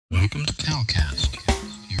Welcome to CalCast,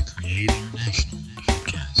 your Create International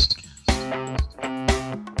podcast.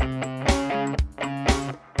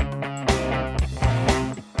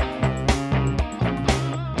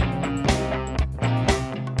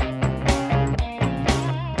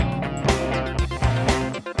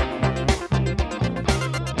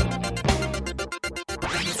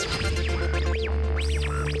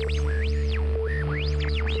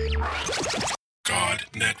 God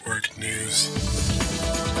Network News,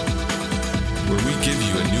 where we give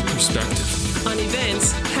you a new perspective on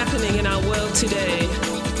events happening in our world today.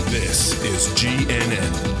 This is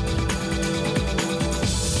GNN.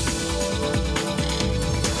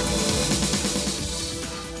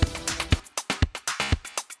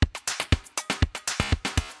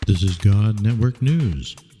 This is God Network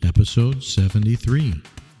News, episode 73.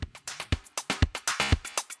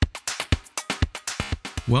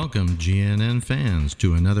 Welcome, GNN fans,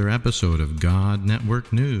 to another episode of God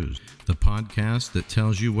Network News, the podcast that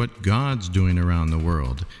tells you what God's doing around the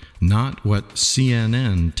world. Not what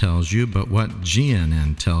CNN tells you, but what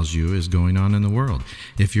GNN tells you is going on in the world.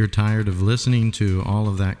 If you're tired of listening to all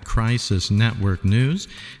of that crisis network news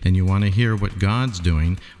and you want to hear what God's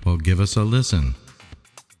doing, well, give us a listen.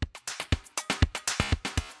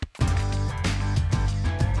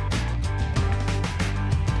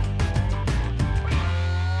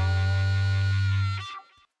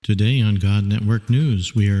 Today on God Network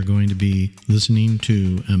News, we are going to be listening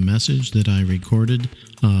to a message that I recorded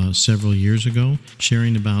several years ago,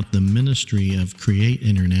 sharing about the ministry of Create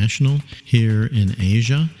International here in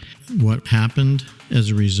Asia, what happened as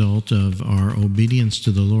a result of our obedience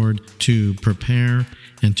to the Lord to prepare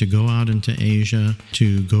and to go out into Asia,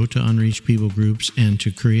 to go to unreached people groups, and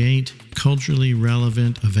to create culturally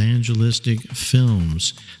relevant evangelistic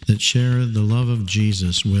films that share the love of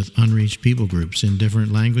Jesus with unreached people groups in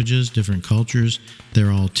different languages, different cultures.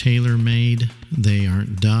 They're all tailor-made. They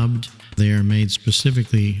aren't dubbed. They are made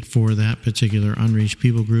specifically for that particular unreached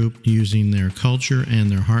people group using their culture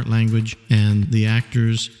and their heart language, and the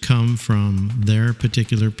actors come from their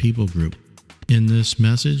particular people group. In this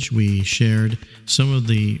message, we shared some of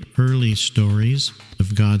the early stories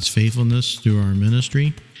of God's faithfulness through our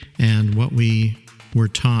ministry and what we were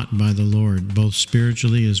taught by the Lord, both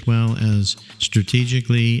spiritually as well as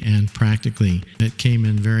strategically and practically. It came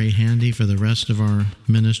in very handy for the rest of our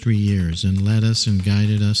ministry years and led us and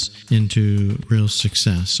guided us into real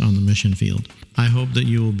success on the mission field. I hope that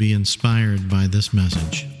you will be inspired by this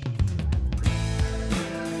message.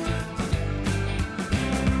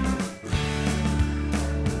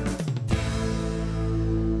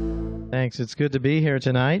 Thanks. It's good to be here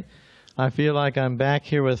tonight. I feel like I'm back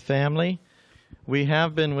here with family. We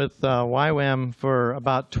have been with YWAM for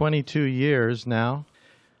about 22 years now.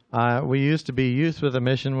 We used to be youth with a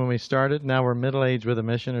mission when we started. Now we're middle-aged with a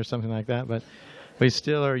mission or something like that, but we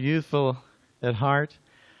still are youthful at heart.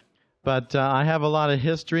 But I have a lot of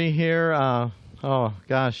history here.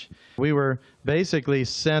 We were basically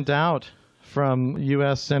sent out from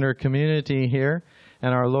U.S. Center Community here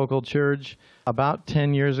and our local church about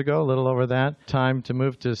 10 years ago, a little over that time, to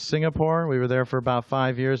move to Singapore. We were there for about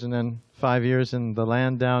 5 years, and then 5 years in the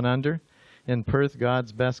land down under in Perth,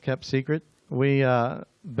 God's best kept secret. We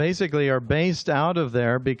basically are based out of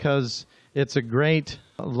there because it's a great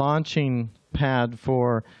launching pad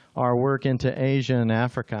for our work into Asia and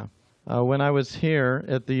Africa. When I was here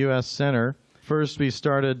at the U.S. Center, first we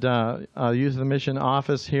started a Youth of the Mission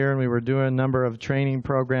office here, and we were doing a number of training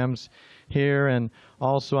programs here, and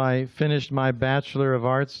also I finished my Bachelor of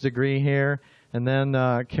Arts degree here, and then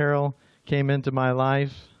Carol came into my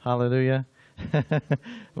life, hallelujah,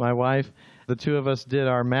 my wife. The two of us did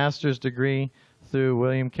our master's degree through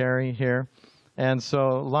William Carey here, and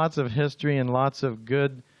so lots of history and lots of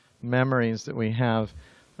good memories that we have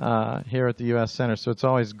here at the U.S. Center, so it's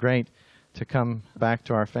always great to come back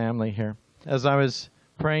to our family here. As I was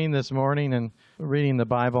praying this morning and reading the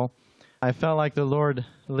Bible, I felt like the Lord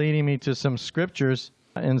leading me to some scriptures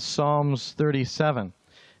in Psalms 37.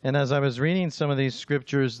 And as I was reading some of these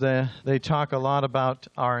scriptures, they talk a lot about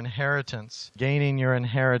our inheritance, gaining your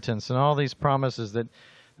inheritance, and all these promises that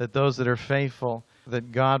those that are faithful,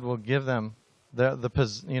 that God will give them,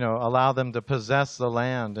 allow them to possess the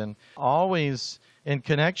land. And always in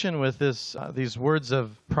connection with these words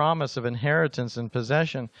of promise of inheritance and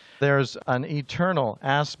possession, there's an eternal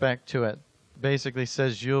aspect to it. Basically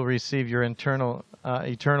says you'll receive your eternal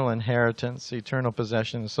inheritance, eternal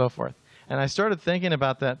possession, and so forth. And I started thinking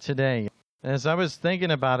about that today. And as I was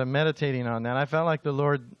thinking about it, meditating on that, I felt like the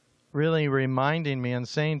Lord really reminding me and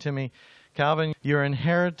saying to me, Calvin, your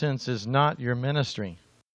inheritance is not your ministry.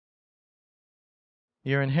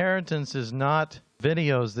 Your inheritance is not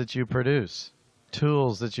videos that you produce,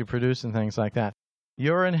 tools that you produce and things like that.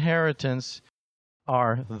 Your inheritance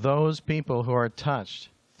are those people who are touched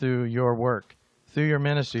through your work, through your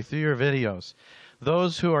ministry, through your videos.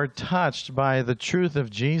 Those who are touched by the truth of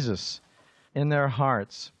Jesus in their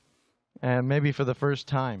hearts, and maybe for the first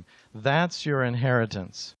time. That's your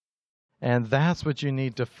inheritance. And that's what you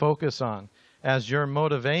need to focus on as your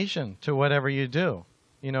motivation to whatever you do.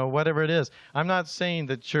 Whatever it is. I'm not saying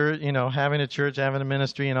that church, having a church, having a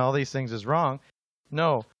ministry, and all these things is wrong.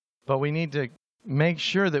 No, but we need to make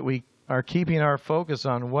sure that we are keeping our focus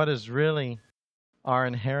on what is really our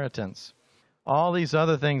inheritance. All these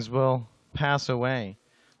other things will pass away,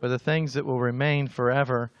 but the things that will remain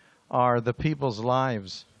forever are the people's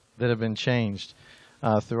lives that have been changed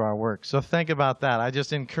through our work. So think about that. I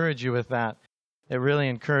just encourage you with that. It really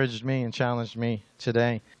encouraged me and challenged me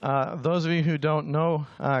today. Those of you who don't know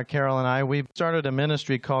Carol and I, we started a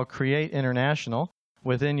ministry called Create International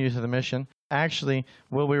within Youth of the Mission. Actually,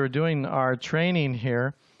 while we were doing our training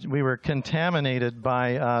here, we were contaminated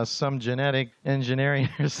by some genetic engineering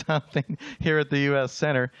or something here at the U.S.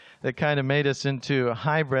 Center that kind of made us into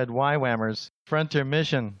hybrid YWAMers, Frontier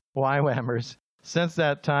Mission YWAMers. Since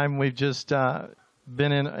that time, we've just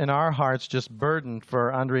been in our hearts just burdened for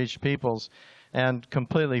unreached peoples and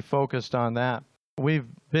completely focused on that. We've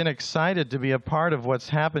been excited to be a part of what's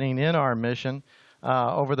happening in our mission.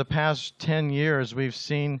 Over the past 10 years, we've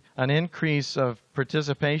seen an increase of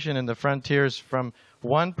participation in the frontiers from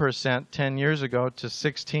 1% 10 years ago to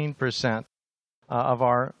 16% of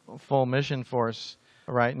our full mission force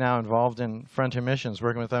right now involved in frontier missions,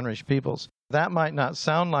 working with unreached peoples. That might not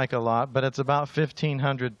sound like a lot, but it's about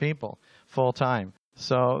 1,500 people full-time.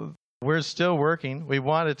 So we're still working. We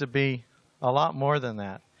want it to be a lot more than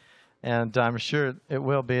that, and I'm sure it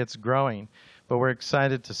will be. It's growing, but we're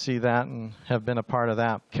excited to see that and have been a part of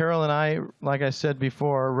that. Carol and I, like I said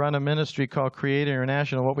before, run a ministry called Create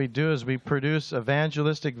International. What we do is we produce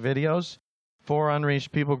evangelistic videos for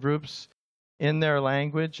unreached people groups in their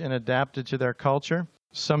language and adapted to their culture.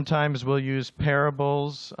 Sometimes we'll use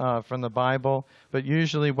parables from the Bible, but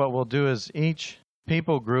usually what we'll do is each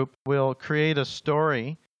people group will create a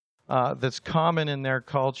story that's common in their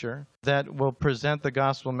culture that will present the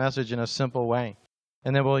gospel message in a simple way.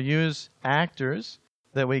 And then we'll use actors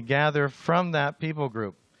that we gather from that people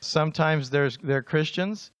group. Sometimes they're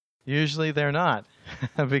Christians. Usually they're not,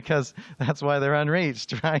 because that's why they're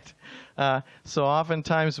unreached, right? So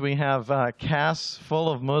oftentimes we have casts full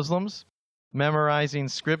of Muslims memorizing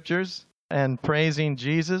scriptures and praising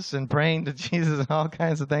Jesus and praying to Jesus and all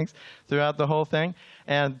kinds of things throughout the whole thing.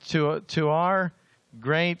 And to our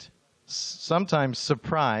great, sometimes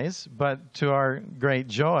surprise, but to our great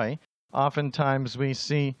joy, oftentimes we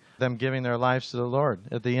see them giving their lives to the Lord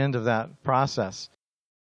at the end of that process.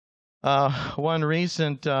 One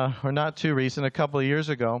recent, or not too recent, a couple of years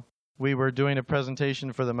ago, we were doing a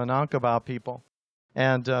presentation for the Minangkabau people.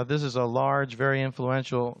 And this is a large, very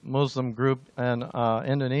influential Muslim group in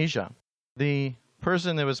Indonesia. The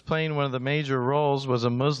person that was playing one of the major roles was a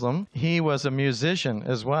Muslim. He was a musician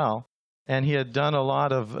as well, and he had done a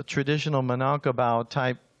lot of traditional Minangkabau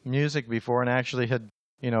type music before and actually had,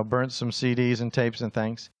 burnt some CDs and tapes and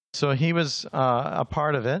things. So he was a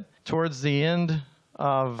part of it. Towards the end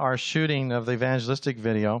of our shooting of the evangelistic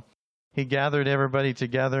video, he gathered everybody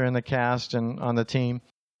together in the cast and on the team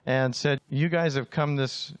and said, you guys have come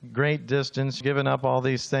this great distance, given up all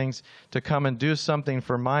these things to come and do something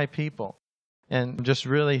for my people. And I'm just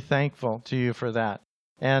really thankful to you for that.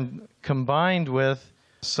 And combined with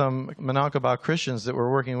some Minangkabau Christians that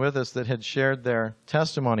were working with us that had shared their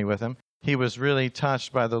testimony with him, he was really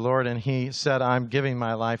touched by the Lord, and he said, I'm giving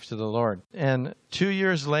my life to the Lord. And 2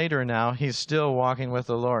 years later now, he's still walking with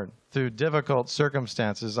the Lord through difficult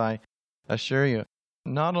circumstances, I assure you.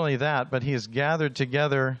 Not only that, but he has gathered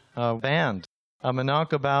together a band, a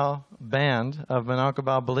Minangkabau band of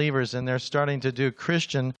Minangkabau believers, and they're starting to do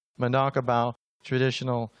Christian Minangkabau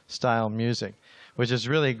traditional style music, which is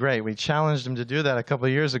really great. We challenged him to do that a couple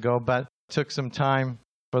of years ago, but it took some time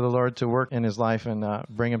for the Lord to work in his life and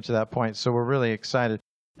bring him to that point. So we're really excited.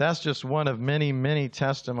 That's just one of many, many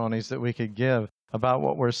testimonies that we could give about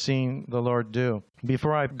what we're seeing the Lord do.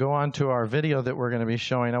 Before I go on to our video that we're going to be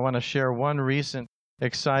showing, I want to share one recent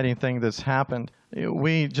exciting thing that's happened.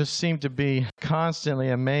 We just seem to be constantly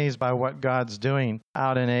amazed by what God's doing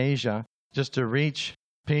out in Asia just to reach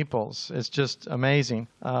peoples. It's just amazing.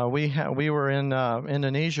 We were in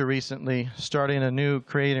Indonesia recently, starting a new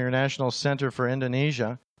Create International Center for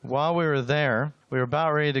Indonesia. While we were there, we were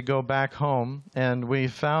about ready to go back home, and we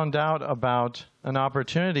found out about an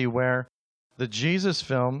opportunity where the Jesus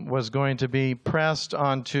film was going to be pressed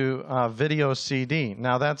onto video CD.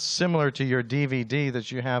 Now, that's similar to your DVD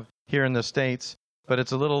that you have here in the States, but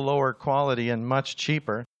it's a little lower quality and much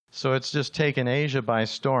cheaper. So it's just taken Asia by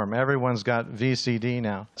storm. Everyone's got VCD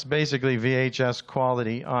now. It's basically VHS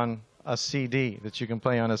quality on a CD that you can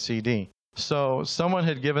play on a CD. So someone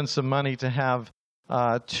had given some money to have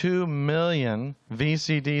 2 million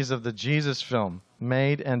VCDs of the Jesus film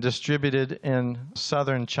made and distributed in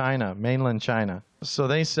southern China, mainland China. So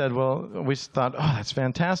they said, well, we thought, oh, that's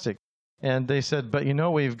fantastic. And they said, but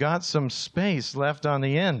we've got some space left on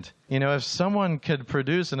the end. If someone could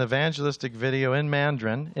produce an evangelistic video in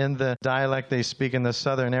Mandarin, in the dialect they speak in the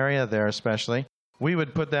southern area there especially, we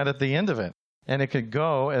would put that at the end of it. And it could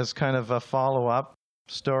go as kind of a follow-up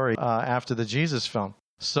story after the Jesus film.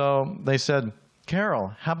 So they said,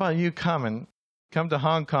 Carol, how about you come to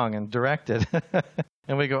Hong Kong and direct it?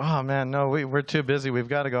 And we go, oh, man, no, we're too busy. We've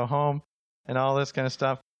got to go home and all this kind of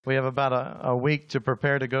stuff. We have about a week to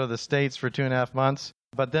prepare to go to the States for 2.5 months.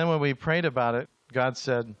 But then when we prayed about it, God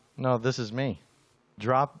said, no, this is me.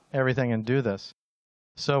 Drop everything and do this.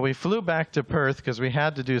 So we flew back to Perth because we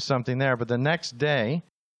had to do something there. But the next day,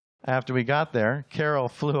 after we got there, Carol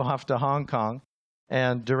flew off to Hong Kong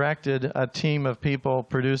and directed a team of people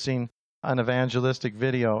producing an evangelistic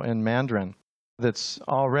video in Mandarin that's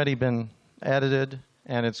already been edited,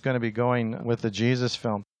 and it's going to be going with the Jesus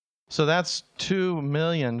film. So that's 2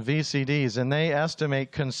 million VCDs, and they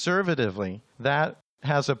estimate conservatively that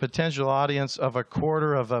has a potential audience of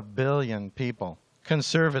 250 million people.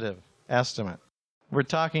 Conservative estimate. We're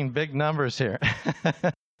talking big numbers here.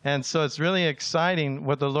 And so it's really exciting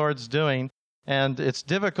what the Lord's doing, and it's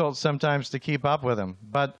difficult sometimes to keep up with Him.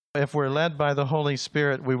 But if we're led by the Holy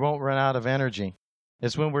Spirit, we won't run out of energy.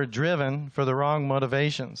 It's when we're driven for the wrong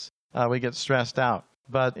motivations, we get stressed out.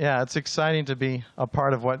 But yeah, it's exciting to be a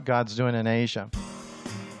part of what God's doing in Asia.